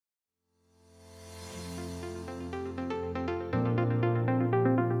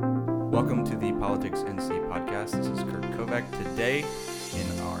Welcome to the Politics NC podcast. This is Kurt Kovac. Today,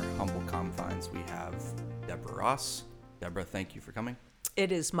 in our humble confines, we have Deborah Ross. Deborah, thank you for coming.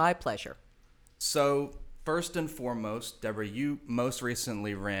 It is my pleasure. So, first and foremost, Deborah, you most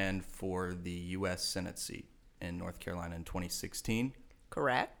recently ran for the U.S. Senate seat in North Carolina in 2016.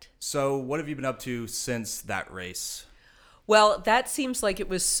 Correct. So, what have you been up to since that race? Well, that seems like it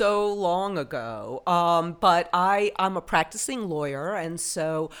was so long ago, but I'm a practicing lawyer, and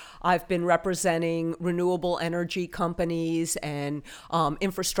so I've been representing renewable energy companies and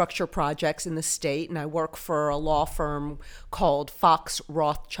infrastructure projects in the state, and I work for a law firm called Fox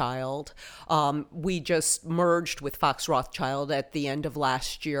Rothschild. We just merged with Fox Rothschild at the end of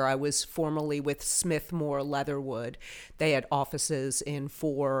last year. I was formerly with Smith Moore Leatherwood. They had offices in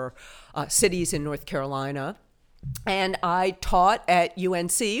 4 cities in North Carolina. And I taught at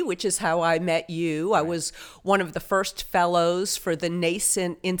UNC, which is how I met you. I was one of the first fellows for the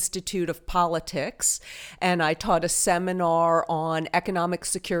nascent Institute of Politics, and I taught a seminar on economic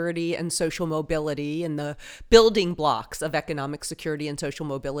security and social mobility and the building blocks of economic security and social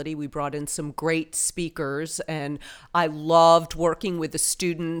mobility. We brought in some great speakers, and I loved working with the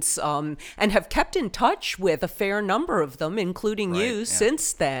students and have kept in touch with a fair number of them, including you,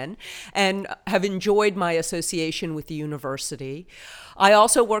 since then, and have enjoyed my association with the university. I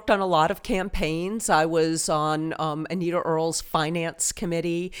also worked on a lot of campaigns. I was on Anita Earle's finance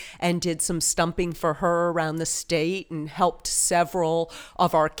committee and did some stumping for her around the state and helped several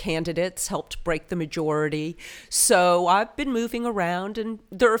of our candidates, helped break the majority. So I've been moving around, and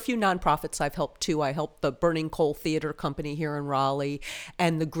there are a few nonprofits I've helped too. I helped the Burning Coal Theater Company here in Raleigh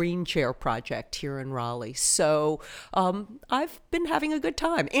and the Green Chair Project here in Raleigh. So I've been having a good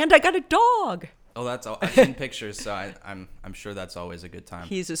time. And I got a dog. Oh, that's all. I've seen pictures, so I'm sure that's always a good time.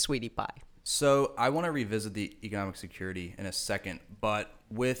 He's a sweetie pie. So I want to revisit the economic security in a second, but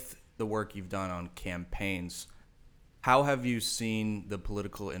with the work you've done on campaigns, how have you seen the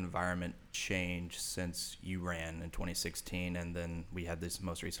political environment change since you ran in 2016 and then we had these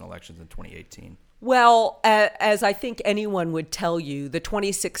most recent elections in 2018? Well, as I think anyone would tell you, the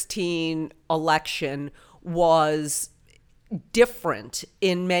 2016 election was different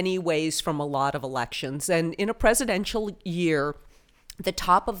in many ways from a lot of elections. And in a presidential year, the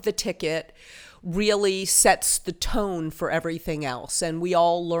top of the ticket really sets the tone for everything else. And we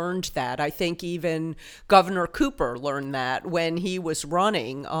all learned that. I think even Governor Cooper learned that when he was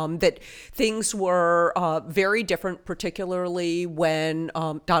running, that things were very different, particularly when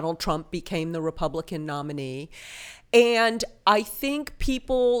Donald Trump became the Republican nominee. And I think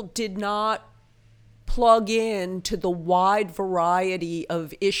people did not plug in to the wide variety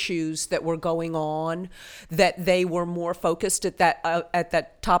of issues that were going on, that they were more focused at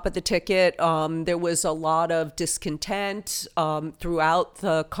that top of the ticket. There was a lot of discontent throughout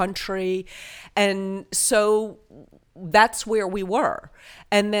the country. And so that's where we were.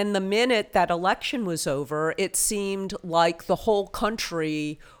 And then the minute that election was over, it seemed like the whole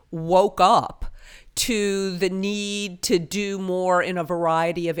country woke up to the need to do more in a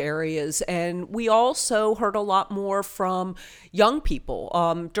variety of areas. And we also heard a lot more from young people.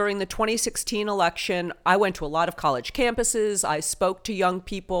 During the 2016 election, I went to a lot of college campuses. I spoke to young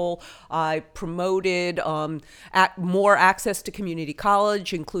people. I promoted more access to community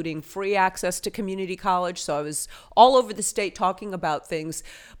college, including free access to community college. So I was all over the state talking about things.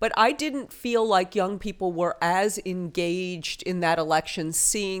 But I didn't feel like young people were as engaged in that election,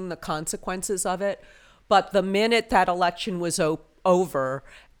 seeing the consequences of it. But the minute that election was over,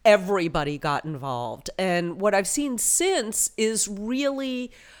 everybody got involved. And what I've seen since is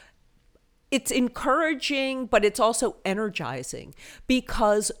really, it's encouraging, but it's also energizing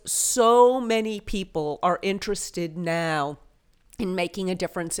because so many people are interested now in making a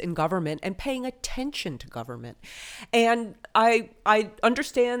difference in government and paying attention to government. And I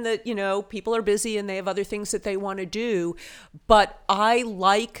understand that, people are busy and they have other things that they want to do, but I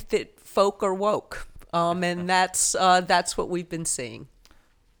like that folk are woke. And that's what we've been seeing.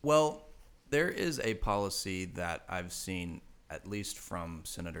 Well, there is a policy that I've seen, at least from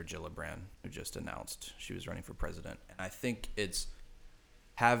Senator Gillibrand, who just announced she was running for president. And I think it's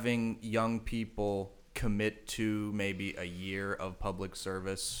having young people commit to maybe a year of public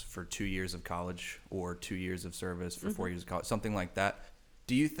service for 2 years of college or 2 years of service for 4 years of college, something like that.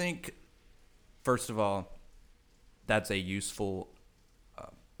 Do you think, first of all, that's a useful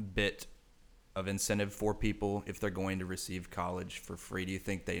bit of incentive for people if they're going to receive college for free? Do you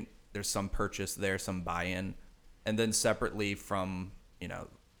think there's some purchase there, some buy-in? And then separately from,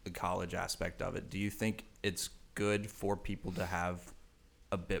 the college aspect of it, do you think it's good for people to have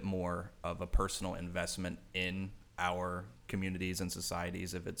a bit more of a personal investment in our communities and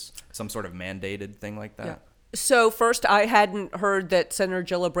societies if it's some sort of mandated thing like that? Yeah. So first, I hadn't heard that Senator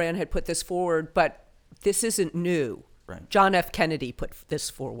Gillibrand had put this forward, but this isn't new. Right. John F. Kennedy put this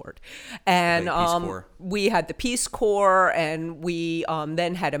forward. And we had the Peace Corps, and we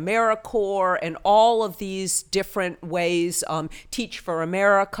then had AmeriCorps, and all of these different ways, Teach for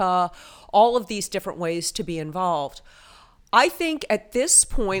America, all of these different ways to be involved. I think at this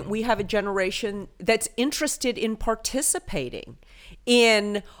point, we have a generation that's interested in participating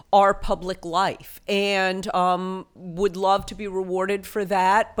in our public life and would love to be rewarded for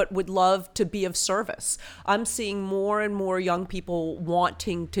that, but would love to be of service. I'm seeing more and more young people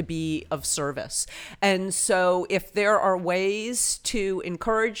wanting to be of service. And so if there are ways to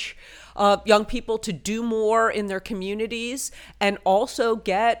encourage young people to do more in their communities and also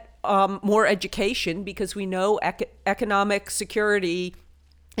get more education, because we know economic security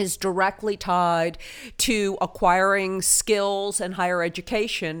is directly tied to acquiring skills and higher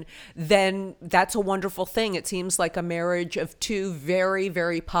education, then that's a wonderful thing. It seems like a marriage of two very,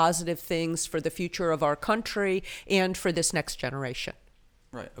 very positive things for the future of our country and for this next generation.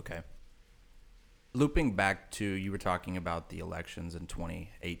 Right, okay. Looping back to, you were talking about the elections in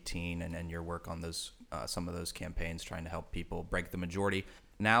 2018 and your work on those some of those campaigns trying to help people break the majority.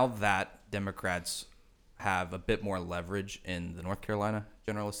 Now that Democrats have a bit more leverage in the North Carolina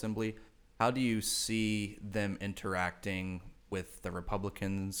General Assembly, how do you see them interacting with the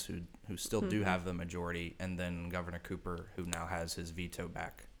Republicans who still do have the majority, and then Governor Cooper, who now has his veto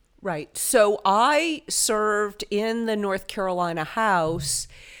back? Right. So I served in the North Carolina House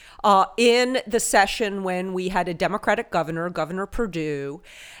in the session when we had a Democratic governor, Governor Perdue,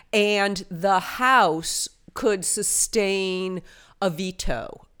 and the House could sustain a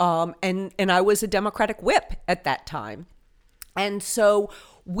veto. And I was a Democratic whip at that time. And so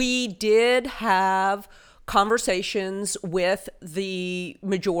we did have conversations with the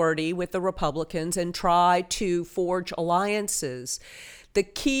majority, with the Republicans, and try to forge alliances. The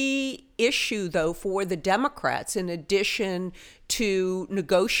key issue, though, for the Democrats, in addition to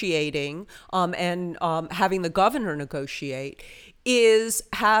negotiating and having the governor negotiate, is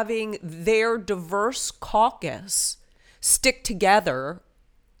having their diverse caucus stick together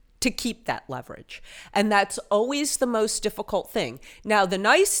to keep that leverage. And that's always the most difficult thing. Now, the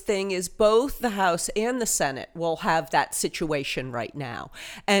nice thing is both the House and the Senate will have that situation right now.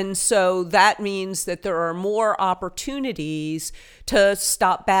 And so that means that there are more opportunities to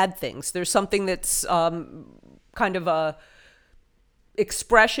stop bad things. There's something that's kind of a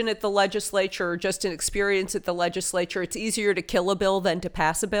expression at the legislature, or just an experience at the legislature. It's easier to kill a bill than to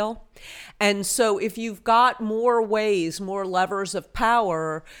pass a bill. And so if you've got more ways, more levers of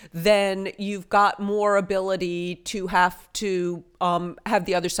power, then you've got more ability to have the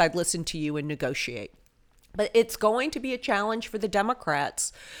other side listen to you and negotiate. But it's going to be a challenge for the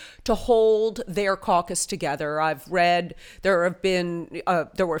Democrats to hold their caucus together. I've read there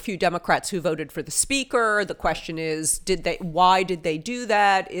were a few Democrats who voted for the speaker. The question is, why did they do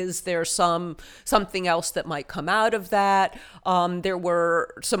that? Is there something else that might come out of that? There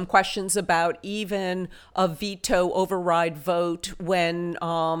were some questions about even a veto override vote when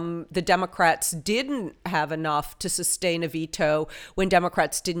the Democrats didn't have enough to sustain a veto, when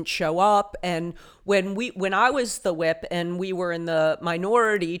Democrats didn't show up. And when I was the whip and we were in the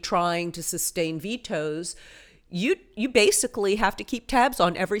minority trying to sustain vetoes, you basically have to keep tabs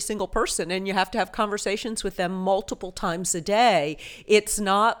on every single person, and you have to have conversations with them multiple times a day. It's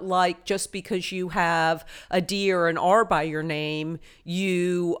not like just because you have a D or an R by your name,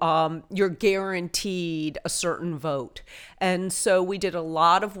 you're guaranteed a certain vote. And so we did a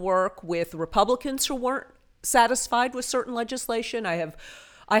lot of work with Republicans who weren't satisfied with certain legislation.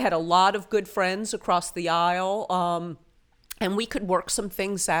 I had a lot of good friends across the aisle, and we could work some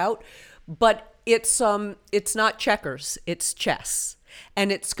things out. But it's not checkers, it's chess.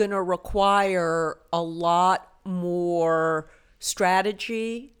 And it's going to require a lot more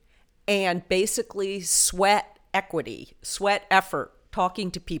strategy and basically sweat equity, sweat effort,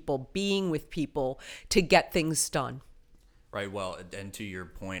 talking to people, being with people to get things done. Right. Well, and to your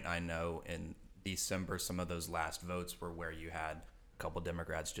point, I know in December, some of those last votes were where you had a couple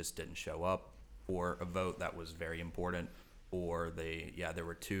Democrats just didn't show up for a vote that was very important. Or there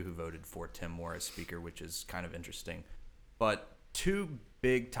were two who voted for Tim Moore as speaker, which is kind of interesting. But two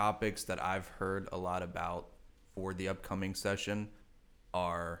big topics that I've heard a lot about for the upcoming session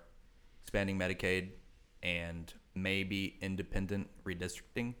are expanding Medicaid and maybe independent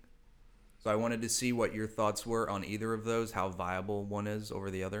redistricting. So I wanted to see what your thoughts were on either of those, how viable one is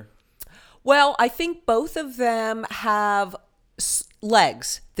over the other. Well, I think both of them have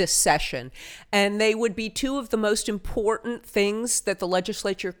legs this session, and they would be two of the most important things that the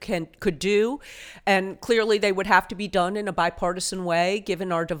legislature could do, and clearly they would have to be done in a bipartisan way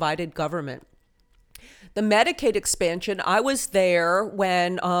given our divided government. The Medicaid expansion, I was there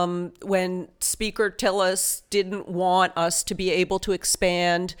when Speaker Tillis didn't want us to be able to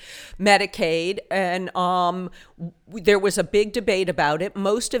expand Medicaid, and there was a big debate about it.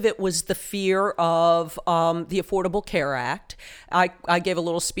 Most of it was the fear of the Affordable Care Act. I gave a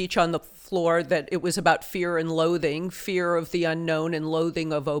little speech on the floor that it was about fear and loathing, fear of the unknown and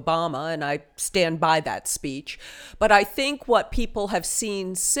loathing of Obama, and I stand by that speech. But I think what people have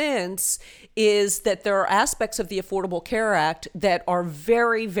seen since is that there are aspects of the Affordable Care Act that are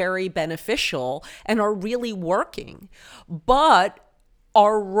very, very beneficial and are really working. But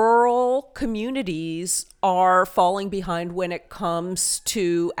our rural communities are falling behind when it comes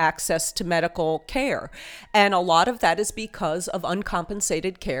to access to medical care. And a lot of that is because of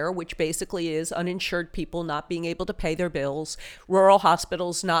uncompensated care, which basically is uninsured people not being able to pay their bills, rural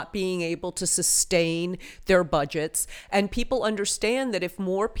hospitals not being able to sustain their budgets. And people understand that if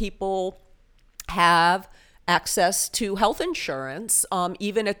more people have access to health insurance,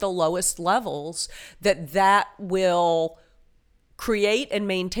 even at the lowest levels, that will create and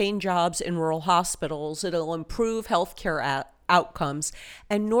maintain jobs in rural hospitals. It'll improve healthcare outcomes.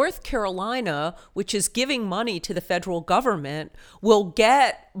 And North Carolina, which is giving money to the federal government, will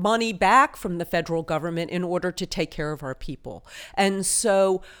get money back from the federal government in order to take care of our people. And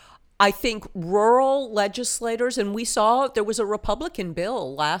so I think rural legislators, and we saw there was a Republican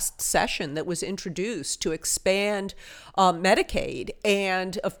bill last session that was introduced to expand Medicaid,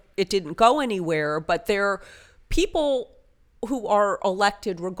 and it didn't go anywhere, but there are people who are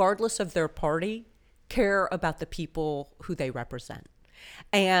elected, regardless of their party, care about the people who they represent.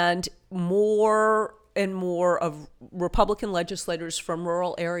 And more of Republican legislators from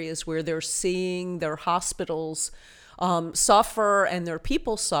rural areas where they're seeing their hospitals suffer and their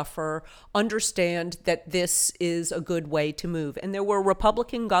people suffer understand that this is a good way to move. And there were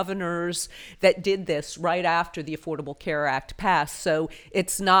Republican governors that did this right after the Affordable Care Act passed. So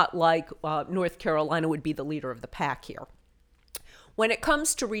it's not like North Carolina would be the leader of the pack here. When it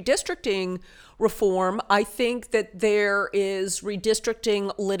comes to redistricting reform, I think that there is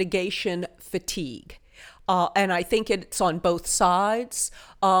redistricting litigation fatigue. And I think it's on both sides.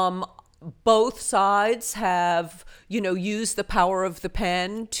 Both sides have, used the power of the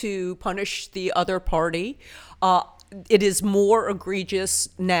pen to punish the other party. It is more egregious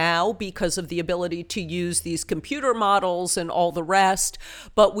now because of the ability to use these computer models and all the rest.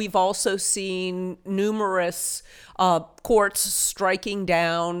 But we've also seen numerous courts striking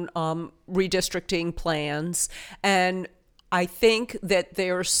down redistricting plans. And I think that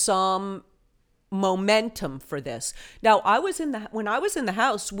there's some momentum for this. Now, when I was in the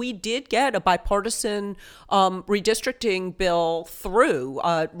House, we did get a bipartisan redistricting bill through.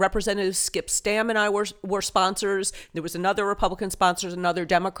 Representative Skip Stam and I were sponsors. There was another Republican sponsor, another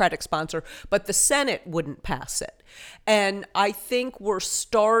Democratic sponsor, but the Senate wouldn't pass it. And I think we're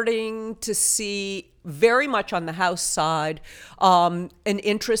starting to see very much on the House side an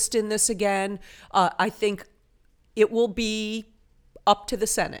interest in this again. I think it will be up to the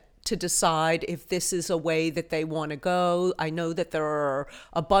Senate to decide if this is a way that they want to go. I know that there are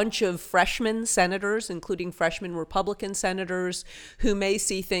a bunch of freshman senators, including freshman Republican senators, who may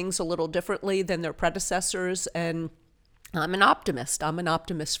see things a little differently than their predecessors, and I'm an optimist. I'm an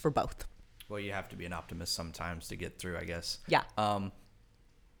optimist for both. Well, you have to be an optimist sometimes to get through, I guess. Yeah.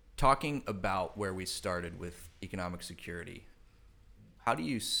 Talking about where we started with economic security, how do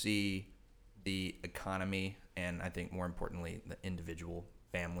you see the economy and, I think more importantly, the individual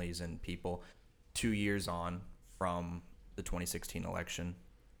families and people 2 years on from the 2016 election,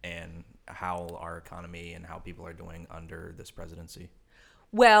 and how our economy and how people are doing under this presidency?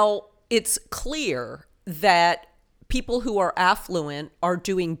 Well, it's clear that people who are affluent are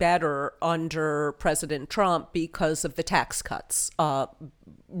doing better under President Trump because of the tax cuts.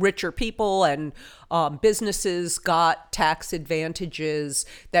 Richer people and businesses got tax advantages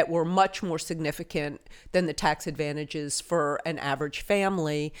that were much more significant than the tax advantages for an average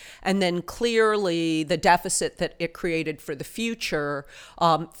family. And then clearly the deficit that it created for the future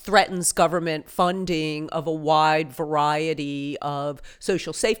threatens government funding of a wide variety of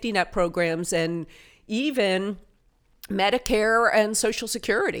social safety net programs and even Medicare and Social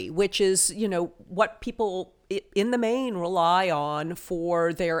Security, which is, what people in the main rely on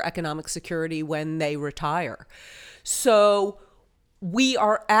for their economic security when they retire. So we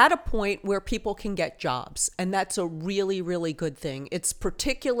are at a point where people can get jobs, and that's a really, really good thing. It's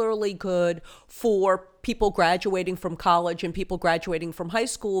particularly good for people graduating from college and people graduating from high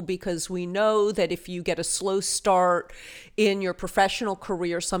school, because we know that if you get a slow start in your professional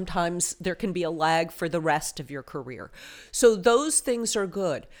career, sometimes there can be a lag for the rest of your career. So those things are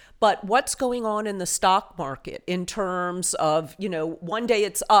good. But what's going on in the stock market in terms of, one day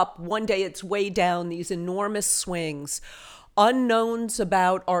it's up, one day it's way down, these enormous swings, unknowns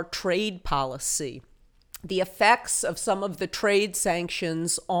about our trade policy, the effects of some of the trade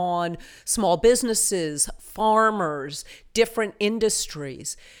sanctions on small businesses, farmers, different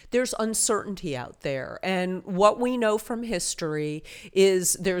industries. There's uncertainty out there. And what we know from history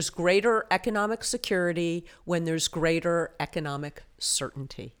is there's greater economic security when there's greater economic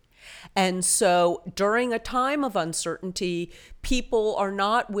certainty. And so during a time of uncertainty, people are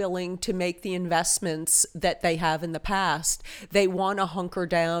not willing to make the investments that they have in the past. They want to hunker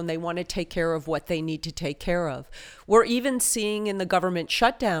down. They want to take care of what they need to take care of. We're even seeing in the government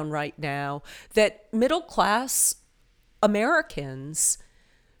shutdown right now that middle class Americans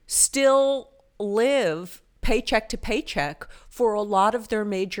still live paycheck to paycheck for a lot of their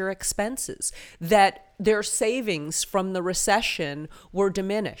major expenses, that their savings from the recession were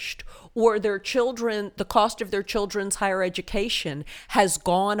diminished, or their children, the cost of their children's higher education has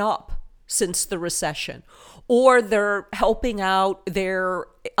gone up since the recession, or they're helping out their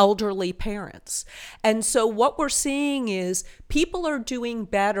elderly parents. And so what we're seeing is people are doing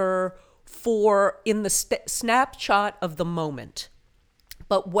better in the snapshot of the moment.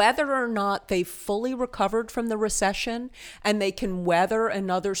 But whether or not they've fully recovered from the recession and they can weather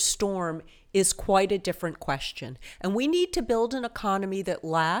another storm is quite a different question. And we need to build an economy that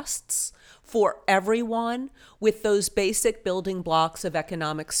lasts for everyone with those basic building blocks of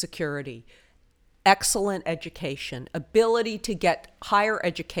economic security. Excellent education, ability to get higher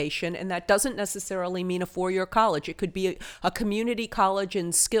education, and that doesn't necessarily mean a four-year college. It could be a community college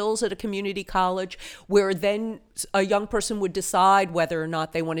and skills at a community college where then a young person would decide whether or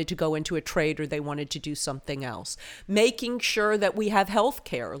not they wanted to go into a trade or they wanted to do something else. Making sure that we have health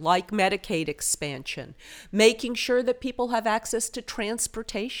care, like Medicaid expansion. Making sure that people have access to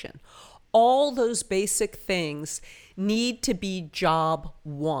transportation. All those basic things need to be job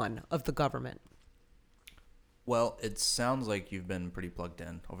one of the government. Well, it sounds like you've been pretty plugged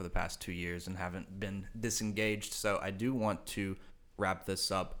in over the past 2 years and haven't been disengaged. So I do want to wrap this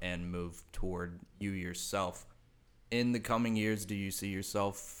up and move toward you yourself. In the coming years, do you see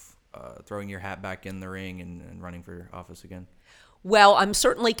yourself throwing your hat back in the ring and running for office again? Well, I'm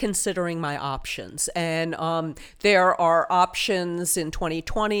certainly considering my options. And there are options in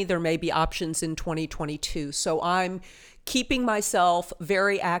 2020. There may be options in 2022. So I'm keeping myself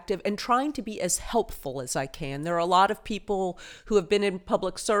very active and trying to be as helpful as I can. There are a lot of people who have been in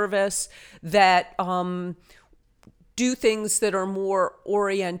public service that do things that are more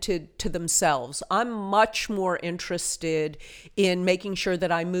oriented to themselves. I'm much more interested in making sure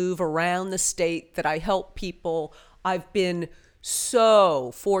that I move around the state, that I help people. I've been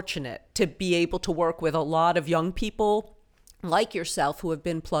so fortunate to be able to work with a lot of young people like yourself who have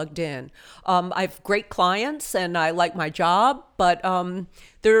been plugged in. I have great clients and I like my job, but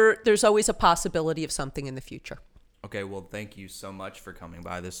there's always a possibility of something in the future. Okay, well, thank you so much for coming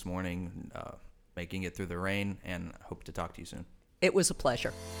by this morning, making it through the rain, and hope to talk to you soon. It was a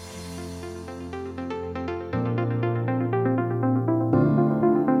pleasure.